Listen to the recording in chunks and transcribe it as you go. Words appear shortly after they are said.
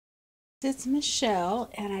It's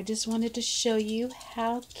Michelle, and I just wanted to show you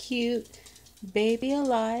how cute baby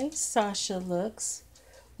Alive Sasha looks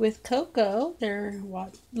with Coco. They're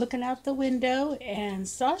looking out the window, and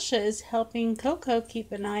Sasha is helping Coco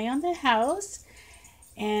keep an eye on the house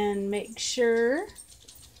and make sure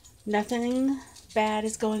nothing bad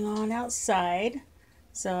is going on outside.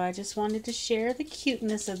 So I just wanted to share the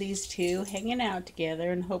cuteness of these two hanging out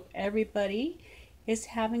together and hope everybody is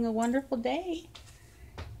having a wonderful day.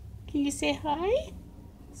 Can you say hi?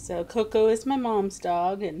 So Coco is my mom's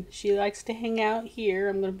dog, and she likes to hang out here.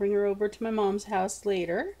 I'm going to bring her over to my mom's house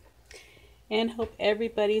later. And hope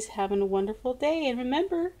everybody's having a wonderful day. And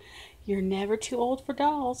remember, you're never too old for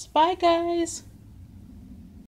dolls. Bye, guys.